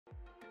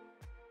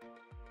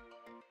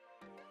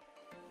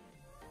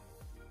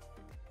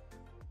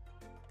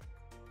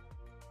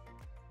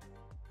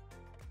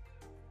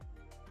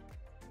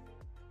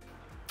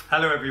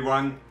Hello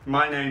everyone,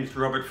 my name's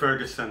Robert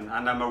Ferguson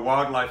and I'm a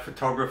wildlife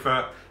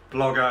photographer,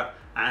 blogger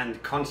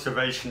and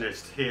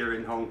conservationist here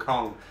in Hong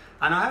Kong.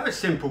 And I have a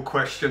simple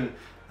question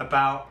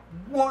about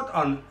what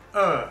on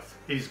earth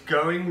is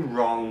going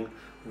wrong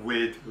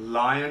with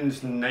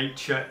Lions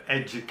Nature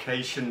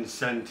Education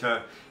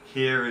Centre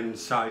here in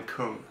Sai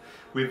Kung.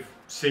 We've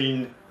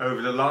seen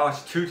over the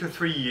last 2 to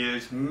 3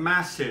 years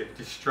massive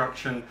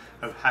destruction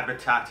of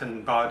habitat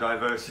and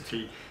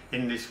biodiversity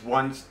in this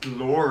once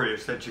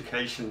glorious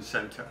education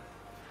centre.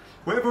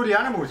 Where have all the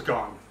animals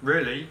gone,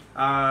 really?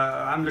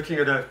 I'm looking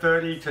at a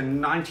 30 to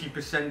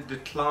 90%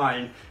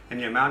 decline in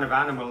the amount of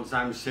animals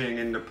I'm seeing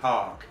in the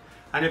park.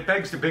 And it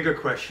begs the bigger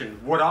question,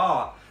 what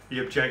are the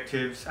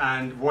objectives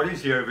and what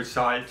is the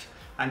oversight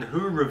and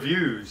who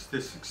reviews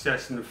the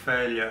success and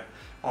failure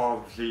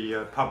of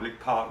the public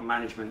park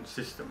management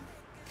system?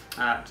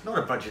 It's not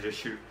a budget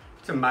issue,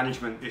 it's a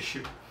management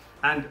issue.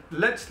 And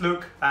let's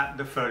look at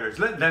the photos,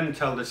 let them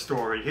tell the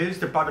story. Here's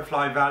the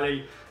Butterfly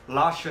Valley,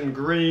 lush and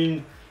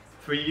green.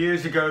 3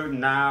 years ago,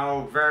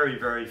 now very,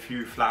 very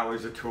few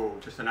flowers at all,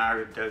 just an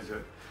arid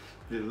desert.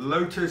 The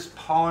Lotus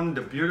Pond,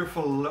 the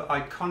beautiful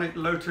iconic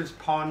Lotus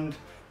Pond,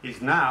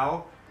 is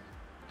now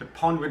the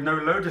pond with no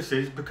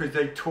lotuses because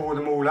they tore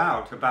them all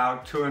out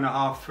about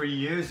 2.5 to 3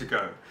 years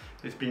ago.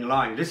 It's been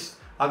lying. This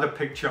other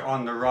picture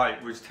on the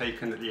right was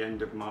taken at the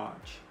end of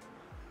March.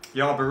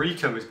 The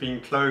Arboretum has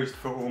been closed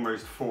for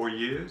almost 4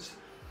 years.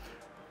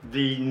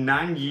 The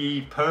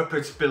Nangyi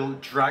purpose-built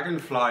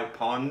dragonfly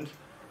pond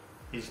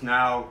is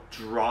now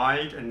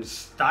dried and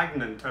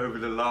stagnant over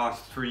the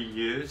last 3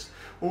 years.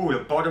 All the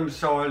bottom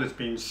soil has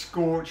been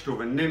scorched, all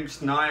the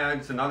nymphs,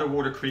 naiads and other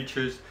water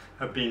creatures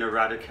have been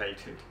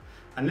eradicated.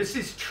 And this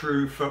is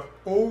true for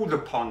all the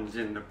ponds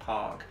in the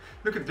park.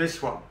 Look at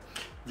this one,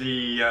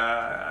 the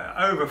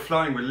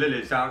overflowing with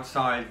lilies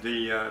outside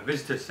the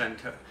visitor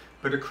centre.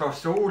 But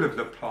across all of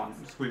the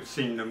ponds, we've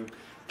seen them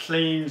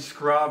clean,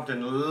 scrubbed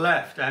and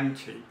left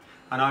empty.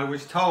 And I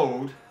was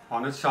told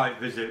on a site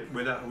visit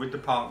with the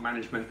park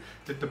management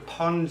that the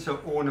ponds are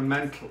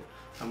ornamental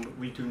and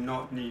we do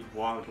not need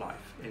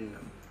wildlife in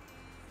them.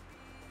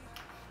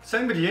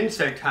 Same with the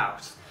insect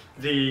house.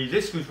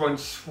 This was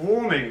once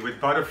swarming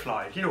with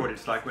butterflies. You know what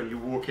it's like when you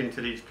walk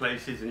into these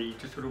places and you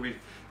just sort of,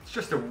 it's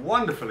just a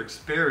wonderful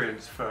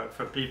experience for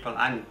people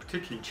and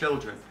particularly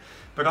children.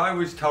 But I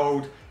was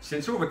told,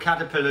 since all the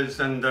caterpillars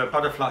and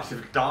butterflies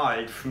have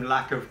died from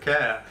lack of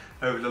care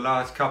over the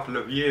last couple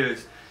of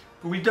years,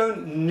 we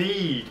don't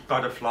need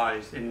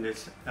butterflies in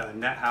this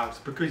net house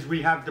because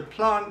we have the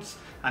plants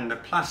and the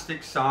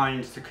plastic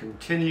signs to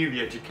continue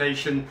the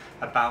education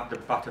about the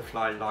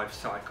butterfly life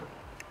cycle.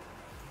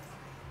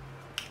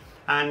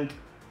 And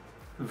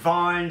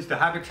vines, the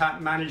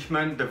habitat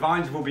management, the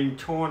vines have all been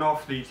torn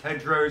off these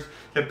hedgerows.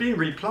 They've been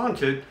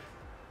replanted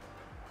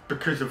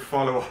because of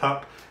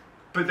follow-up,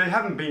 but they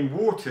haven't been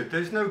watered.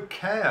 There's no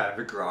care.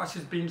 The grass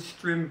has been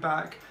trimmed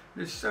back.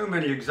 There's so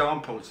many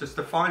examples. Just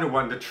the final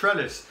one, the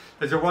trellis.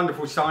 There's a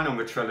wonderful sign on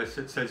the trellis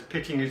that says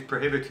picking is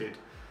prohibited.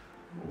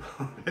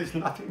 There's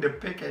nothing to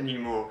pick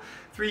anymore.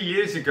 3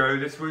 years ago,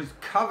 this was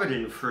covered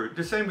in fruit.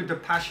 The same with the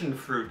passion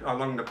fruit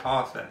along the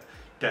path there,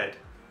 dead.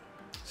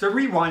 So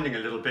rewinding a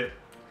little bit,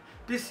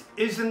 this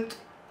isn't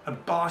a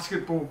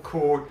basketball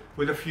court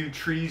with a few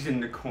trees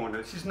in the corner.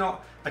 This is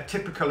not a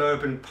typical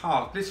urban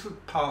park. This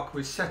park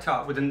was set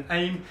up with an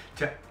aim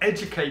to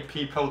educate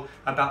people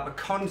about the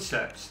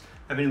concepts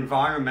of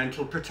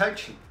environmental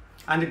protection.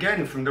 And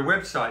again, from the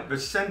website, the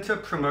centre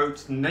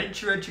promotes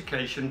nature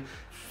education,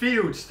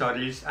 field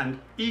studies and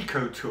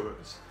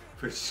eco-tours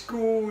for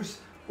schools,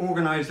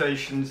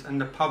 organisations and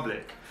the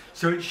public.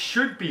 So it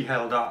should be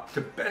held up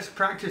to best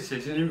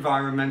practices in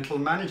environmental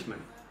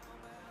management.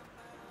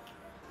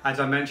 As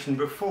I mentioned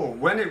before,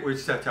 when it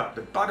was set up,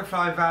 the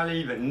Butterfly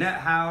Valley, the net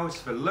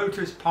house, the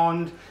Lotus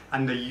Pond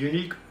and the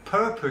unique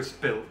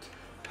purpose-built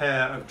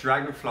pair of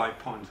dragonfly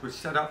ponds were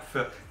set up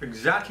for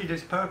exactly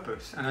this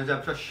purpose. And as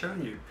I've just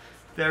shown you,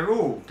 they're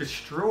all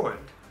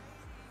destroyed.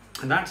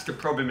 And that's the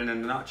problem in a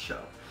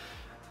nutshell.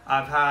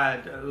 I've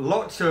had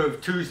lots of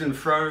to's and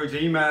fro's,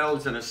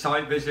 emails and a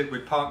site visit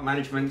with park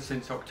management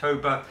since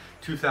October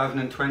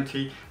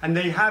 2020, and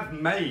they have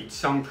made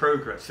some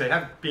progress. They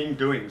have been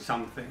doing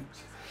some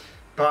things.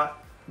 But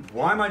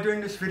why am I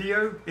doing this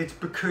video? It's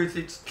because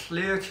it's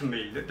clear to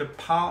me that the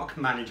park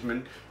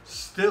management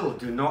still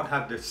do not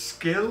have the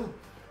skill,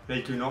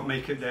 they do not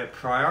make it their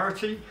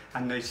priority,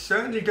 and they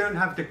certainly don't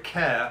have the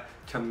care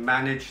to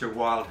manage the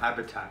wild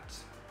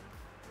habitats.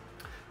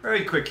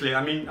 Very quickly,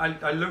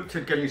 I looked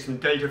at getting some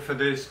data for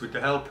this with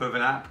the help of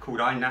an app called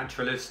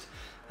iNaturalist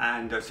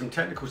and some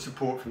technical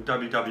support from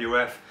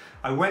WWF.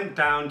 I went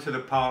down to the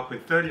park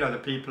with 30 other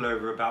people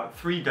over about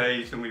 3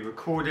 days and we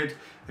recorded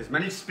as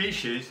many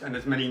species and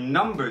as many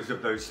numbers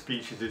of those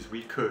species as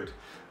we could.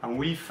 And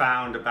we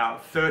found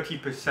about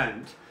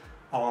 30%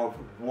 of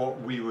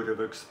what we would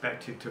have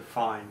expected to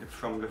find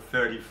from the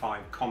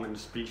 35 common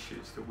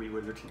species that we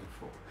were looking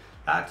for.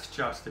 That's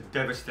just a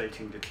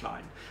devastating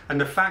decline. And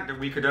the fact that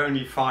we could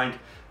only find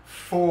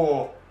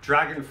 4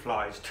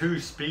 dragonflies, 2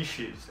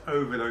 species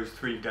over those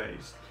 3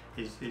 days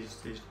is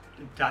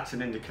that's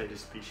an indicator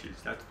species.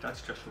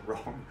 That's just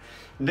wrong.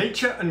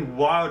 Nature and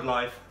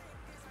wildlife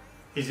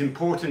is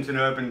important in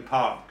urban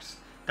parks.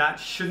 That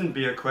shouldn't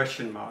be a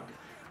question mark.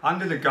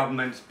 Under the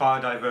government's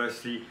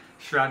biodiversity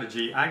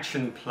strategy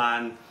action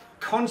plan,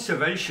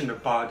 conservation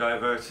of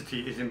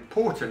biodiversity is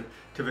important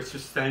to the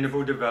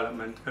sustainable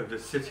development of the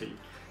city.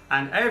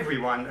 And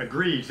everyone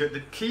agrees that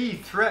the key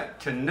threat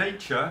to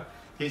nature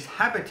is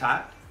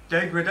habitat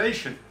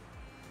degradation.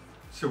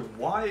 So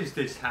why is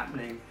this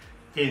happening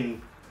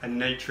in a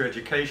nature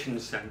education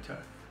centre?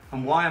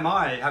 And why am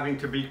I having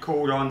to be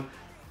called on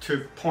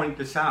to point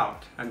this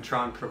out and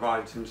try and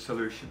provide some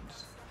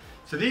solutions?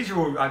 So these are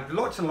all, I have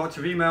lots and lots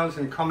of emails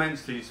and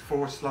comments. These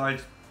 4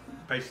 slides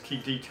basically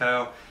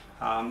detail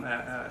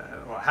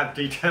or have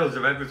details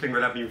of everything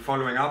that I've been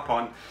following up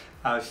on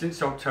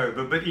since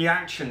October. But the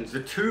actions,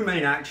 the 2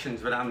 main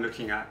actions that I'm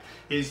looking at,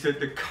 is that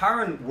the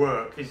current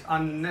work is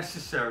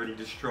unnecessarily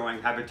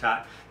destroying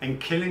habitat and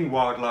killing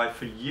wildlife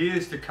for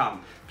years to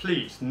come.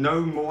 Please,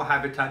 no more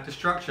habitat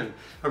destruction.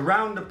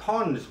 Around the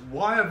ponds,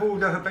 why have all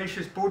the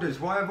herbaceous borders,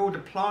 why have all the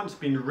plants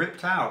been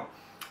ripped out?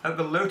 At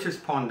the Lotus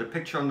pond, the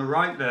picture on the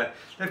right there,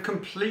 they've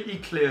completely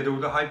cleared all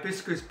the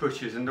hibiscus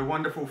bushes and the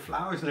wonderful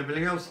flowers and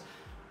everything else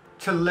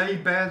to lay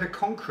bare the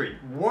concrete.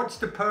 What's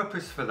the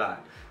purpose for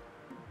that?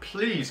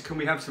 Please, can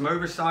we have some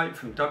oversight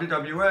from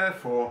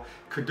WWF or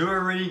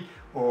Kaduri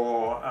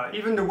or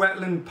even the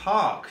wetland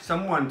park,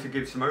 someone to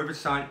give some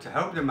oversight to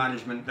help the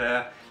management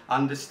there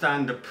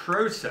understand the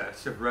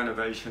process of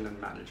renovation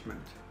and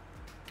management.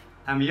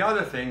 And the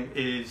other thing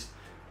is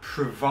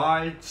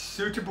provide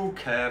suitable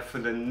care for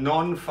the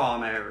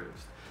non-farm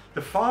areas.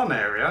 The farm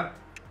area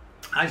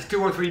has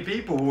 2 or 3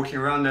 people walking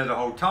around there the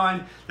whole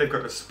time. They've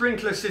got a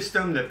sprinkler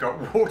system, they've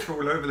got water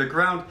all over the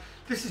ground.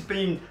 This has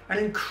been an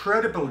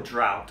incredible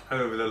drought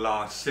over the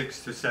last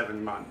 6 to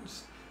 7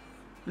 months.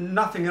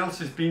 Nothing else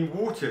has been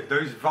watered.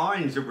 Those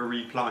vines that were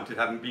replanted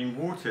haven't been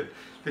watered.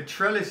 The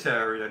trellis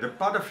area, the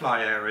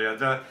butterfly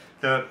area,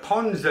 the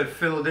ponds they've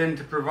filled in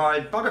to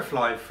provide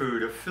butterfly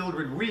food are filled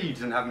with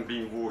weeds and haven't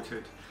been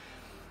watered.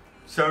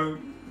 So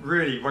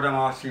really what I'm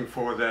asking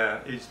for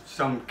there is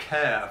some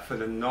care for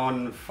the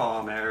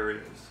non-farm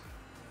areas.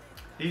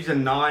 These are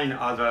 9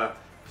 other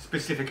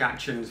specific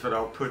actions that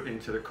I'll put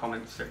into the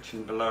comments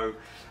section below.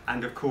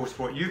 And of course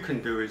what you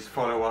can do is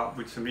follow up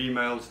with some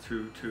emails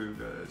to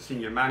the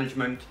senior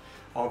management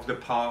of the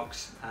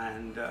parks,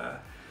 and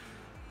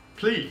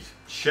please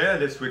share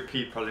this with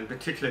people, in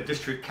particular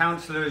district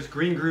councillors,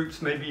 green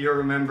groups maybe you're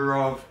a member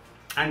of,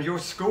 and your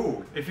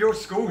school. If your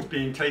school's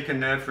being taken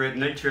there for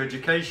nature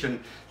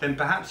education, then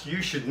perhaps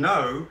you should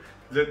know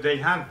that they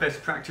have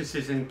best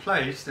practices in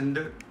place and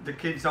that the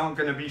kids aren't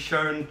going to be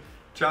shown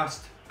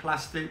just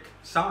plastic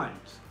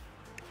signs.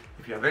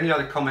 If you have any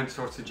other comments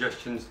or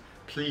suggestions,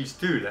 please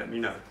do let me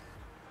know.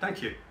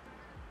 Thank you.